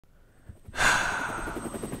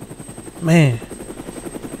Man,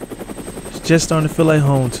 it's just starting to feel like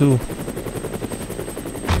home too.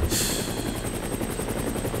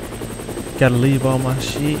 Gotta leave all my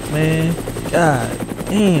shit, man. God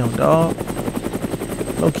damn, dog.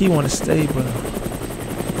 Low key want to stay, but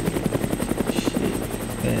shit,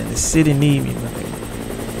 man, the city need me, man.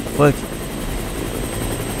 Fuck it.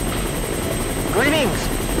 Greetings.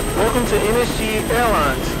 Welcome to NSG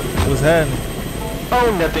Airlines. What's happening?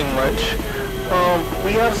 Oh, nothing much.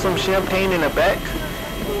 We have some champagne in the back.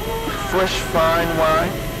 Fresh fine wine.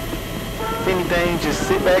 If anything, just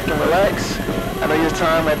sit back and relax. I know your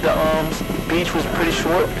time at the beach was pretty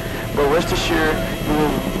short, but rest assured you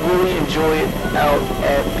will really enjoy it out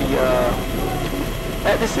at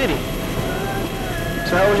the city.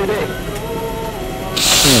 So how was your day?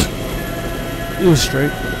 It was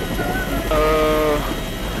straight.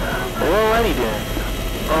 Alrighty then.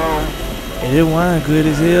 And this wine good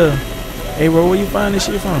as hell. Hey bro, where you find this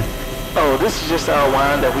shit from? Oh, this is just our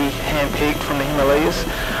wine that we handpicked from the Himalayas.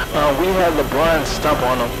 We had LeBron's stump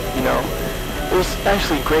on them, you know. It was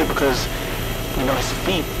actually great because, you know, his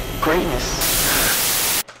feet,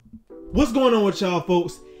 greatness. What's going on with y'all,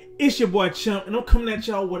 folks? It's your boy Chump, and I'm coming at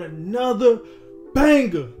y'all with another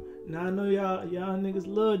banger. Now I know y'all niggas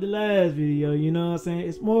loved the last video, you know what I'm saying?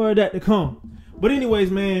 It's more of that to come. But anyways,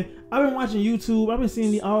 man, I've been watching YouTube. I've been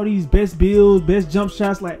seeing all these best builds, best jump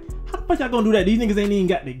shots. Like, how the fuck y'all gonna do that? These niggas ain't even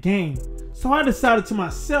got the game. So I decided to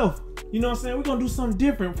myself, you know what I'm saying? We're gonna do something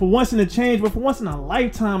different for once in a change, but for once in a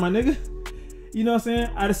lifetime, my nigga. You know what I'm saying?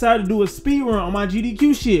 I decided to do a speed run on my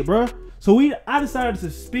GDQ shit, bro. So I decided to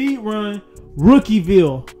speed run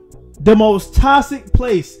Rookieville, the most toxic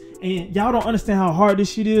place. And y'all don't understand how hard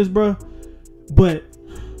this shit is, bro. But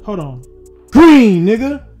hold on, green,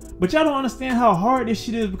 nigga. But y'all don't understand how hard this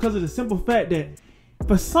shit is because of the simple fact that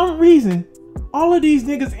for some reason, all of these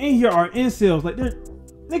niggas in here are incels. Like,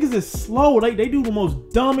 niggas is slow. Like, they do the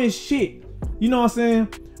most dumbest shit. You know what I'm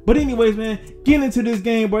saying? But anyways, man, getting into this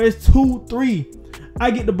game, bro, it's 2-3.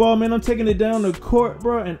 I get the ball, man. I'm taking it down the court,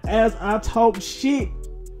 bro. And as I talk shit,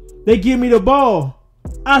 they give me the ball.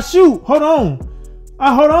 I shoot. Hold on.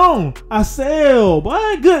 I sail.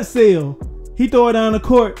 Boy, good sail. He throw it down the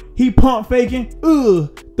court. He pump faking.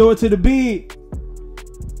 Throw it to the big.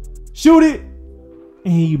 Shoot it.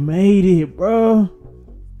 And he made it, bro.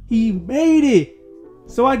 He made it.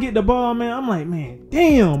 So I get the ball, man. I'm like, man,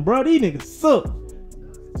 damn, bro. These niggas suck.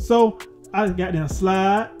 So I got down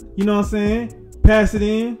slide. You know what I'm saying? Pass it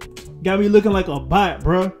in. Got me looking like a bot,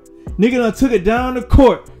 bro. Nigga done took it down the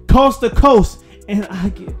court. Coast to coast. And I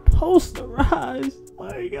get posterized.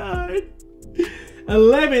 My God.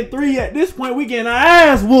 11-3 at this point. We getting our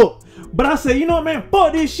ass whooped. But I said, you know what, man?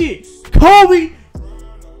 Fuck this shit. Kobe.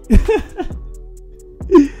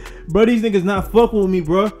 Bro, these niggas not fucking with me,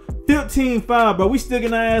 bro. 15-5, bro. We still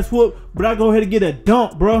getting our ass whooped. But I go ahead and get a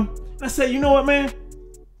dunk, bro. And I said, you know what, man?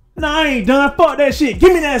 Nah, I ain't done. Fuck that shit.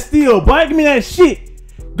 Give me that steal, boy. Give me that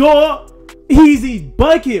shit. Go up. Easy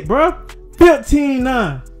bucket, bro.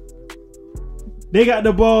 15-9. They got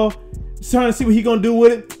the ball. Trying to see what he gonna do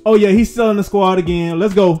with it. Oh yeah, he's still in the squad again.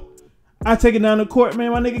 Let's go. I take it down the court,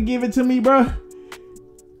 man. My nigga give it to me, bro.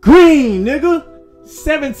 Green, nigga.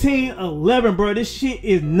 17-11, bro. This shit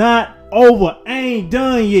is not over. I ain't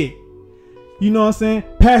done yet. You know what I'm saying?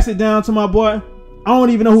 Pass it down to my boy. I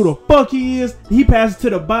don't even know who the fuck he is. He passes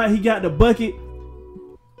to the bot. He got the bucket.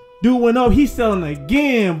 Dude went up. He's selling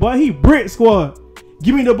again, boy. He brick squad.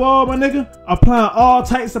 Give me the ball, my nigga. Applying all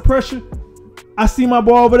types of pressure. I see my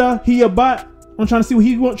ball over there. He a bot. I'm trying to see what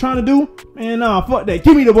he trying to do. Man, nah, fuck that.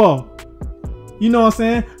 Give me the ball. You know what I'm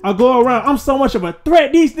saying? I go around. I'm so much of a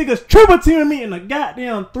threat. These niggas triple teaming me in a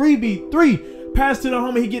goddamn 3v3. Pass to the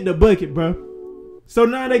homie. He get the bucket, bro. So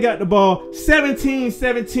now they got the ball.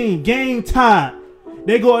 17-17. Game tied.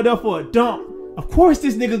 They go out there for a dunk. Of course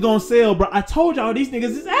this nigga gonna sell, bro. I told y'all these niggas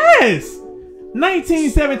is ass.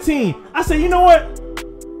 19-17. I said, you know what?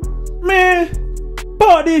 Man,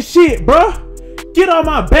 fuck this shit, bro. Get on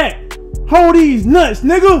my back. Hold these nuts,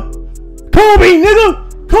 nigga. Kobe, nigga.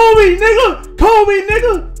 Kobe, nigga. Kobe,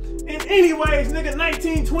 nigga. And anyways, nigga,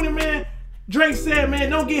 19-20, man. Drake said, man,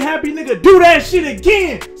 don't get happy, nigga. Do that shit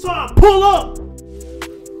again. So I pull up.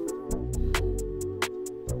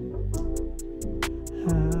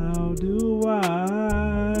 How do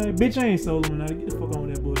I? Bitch, I ain't solo now. Get the fuck on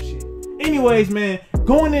with that bullshit. Anyways, man,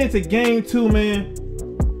 going into game 2, man.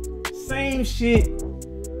 Same shit.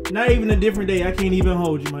 Not even a different day. I can't even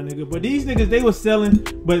hold you, my nigga. But these niggas, they was selling.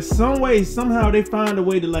 But some way, somehow they found a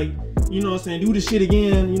way to, like, you know what I'm saying, do the shit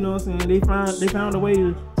again. You know what I'm saying? They found a way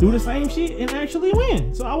to do the same shit and actually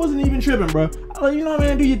win. So I wasn't even tripping, bro. I like, you know what,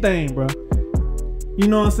 man, do your thing, bro. You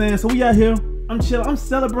know what I'm saying? So we out here. I'm chilling. I'm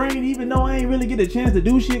celebrating even though I ain't really get a chance to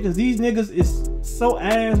do shit because these niggas is so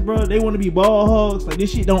ass, bro. They want to be ball hogs. Like,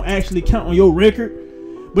 this shit don't actually count on your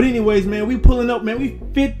record. But anyways, man, we pulling up, man. We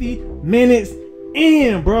 50 minutes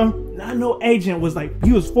in, bro. I know Agent was like,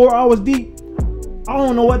 he was 4 hours deep. I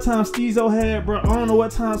don't know what time Steezo had, bro. I don't know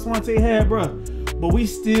what time Swante had, bro. But we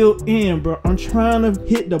still in, bro. I'm trying to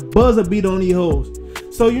hit the buzzer beat on these hoes.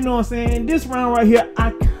 So, you know what I'm saying? This round right here,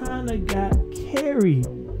 I kind of got carried.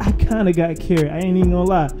 I ain't even gonna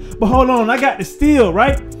lie. But hold on, I got the steal,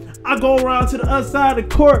 right? I go around to the other side of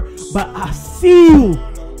the court, but I see you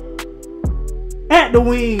at the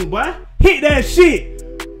wing, boy. Hit that shit.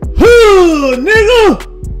 Huh,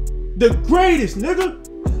 nigga. The greatest, nigga.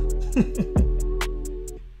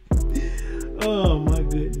 Oh my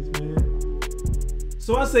goodness, man.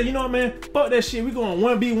 So I said, you know what, man? Fuck that shit. We going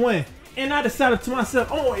 1v1. And I decided to myself,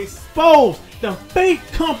 I'm gonna expose the fake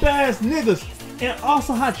comp ass niggas. And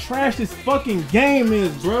also how trash this fucking game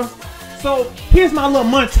is, bro. So here's my little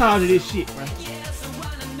montage of this shit, bro.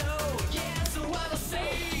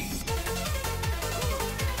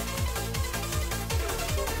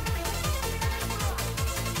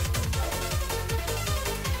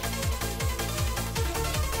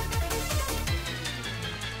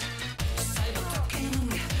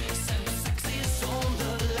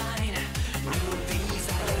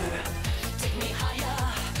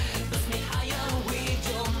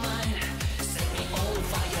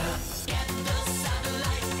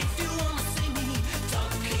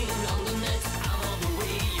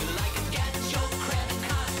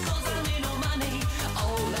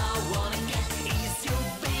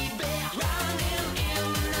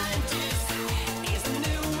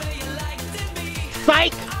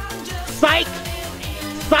 Psych! Psych!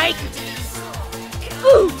 Psych!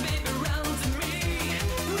 Ooh.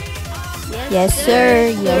 Yes, sir.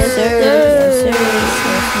 Yes, sir. Yes, sir.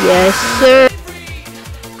 Yes, sir.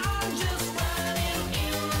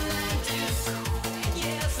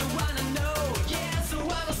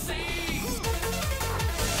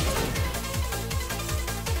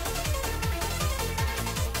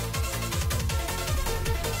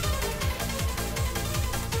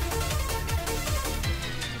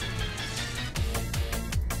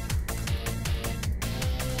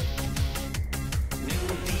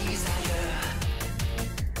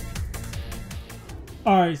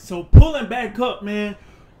 Alright, so pulling back up, man.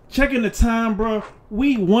 Checking the time, bro.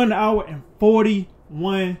 We 1 hour and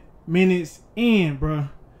 41 minutes in, bro.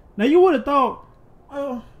 Now you would have thought,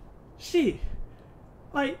 oh, shit.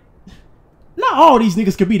 Like, not all these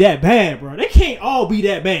niggas could be that bad, bro. They can't all be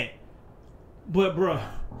that bad. But, bro,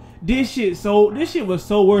 this shit was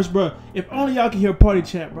so worse, bro. If only y'all can hear party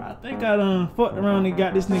chat, bro. I think I done fucked around and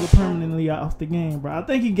got this nigga permanently off the game, bro. I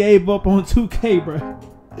think he gave up on 2K, bro.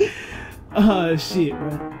 Shit,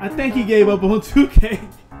 bro. I think he gave up on 2K.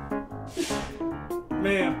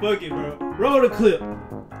 Man, fuck it, bro. Roll the clip.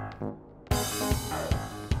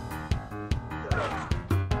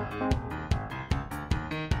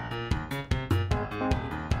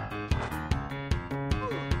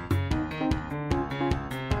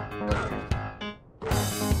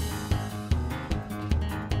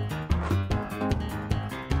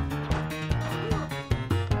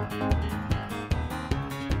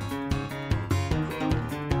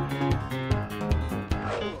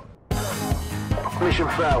 Mission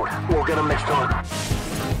failed. We'll get them next time.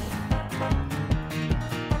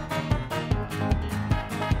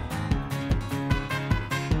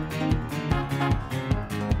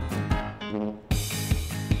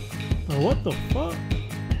 Bro, what the fuck?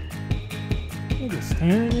 Nigga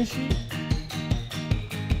staring at this shit?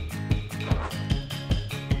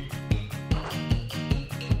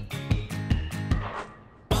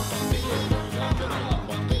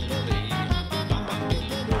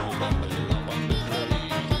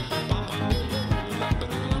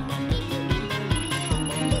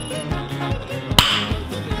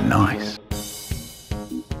 Nice.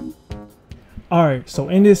 Alright, so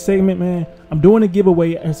in this segment, man, I'm doing a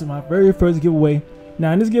giveaway. This is my very first giveaway.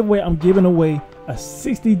 Now in this giveaway, I'm giving away a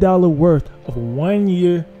 $60 worth of 1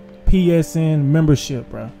 year PSN membership,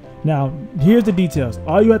 bro. Now, here's the details.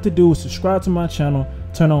 All you have to do is subscribe to my channel,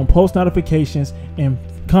 turn on post notifications, and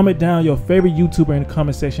comment down your favorite YouTuber in the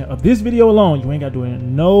comment section of this video alone. You ain't got to do it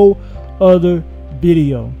in no other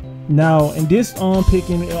video. Now, in this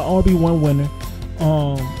picking, it'll only be one winner.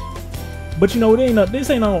 But you know, this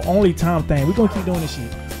ain't no only time thing. We're gonna keep doing this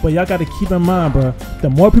shit. But y'all gotta keep in mind, bro, the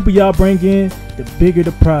more people y'all bring in, the bigger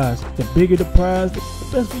the prize. The bigger the prize, the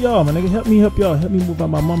best for y'all, man. Nigga, help me help y'all. Help me move out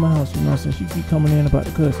my mama's house, you know what I'm saying? She keep coming in about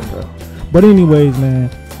the cussing, bro. But anyways, man,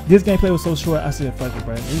 this gameplay was so short, I said fuck it,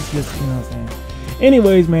 bro. It's just, you know what I'm saying?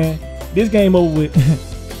 Anyways, man, This game over with.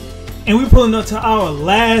 And we pulling up to our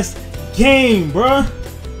last game, bruh.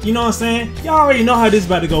 You know what I'm saying? Y'all already know how this is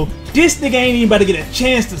about to go. This nigga ain't even about to get a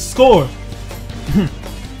chance to score.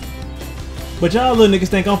 But y'all little niggas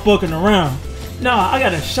think I'm fucking around. Nah, I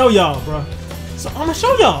gotta show y'all, bruh. So I'm gonna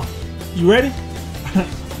show y'all. You ready?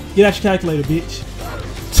 Get out your calculator, bitch.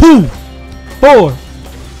 2, 4,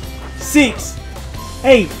 6,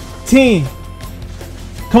 8, 10.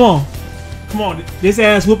 Come on. Come on. This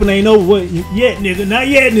ass whooping ain't over yet, nigga. Not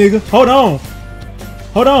yet, nigga. Hold on.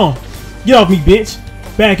 Hold on. Get off me, bitch.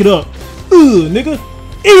 Back it up. Nigga.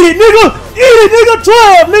 Eat it, nigga. Eat it, nigga.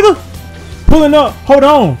 12, nigga. Pulling up. Hold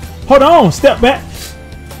on. Hold on. Step back.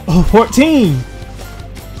 Oh, 14.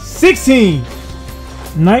 16.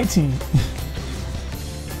 19.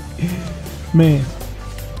 Man.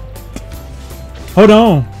 Hold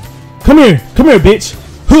on. Come here. Come here, bitch.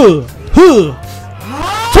 21.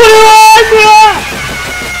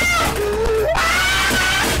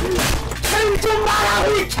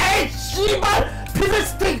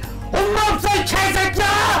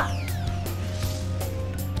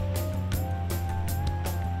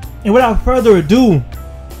 And without further ado,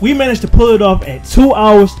 we managed to pull it off at 2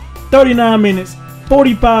 hours, 39 minutes,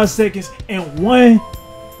 45 seconds, and 1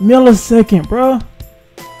 millisecond, bro.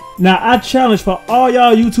 Now, I challenge for all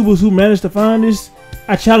y'all YouTubers who managed to find this.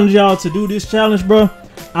 I challenge y'all to do this challenge, bro.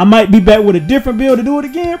 I might be back with a different build to do it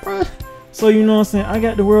again, bro. So, you know what I'm saying? I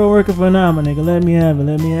got the world working for now, my nigga. Let me have it.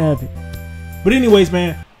 Let me have it. But anyways,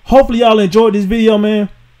 man, hopefully y'all enjoyed this video, man.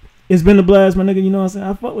 It's been a blast, my nigga. You know what I'm saying?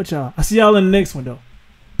 I fuck with y'all. I see y'all in the next one, though.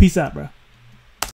 Peace out, bro.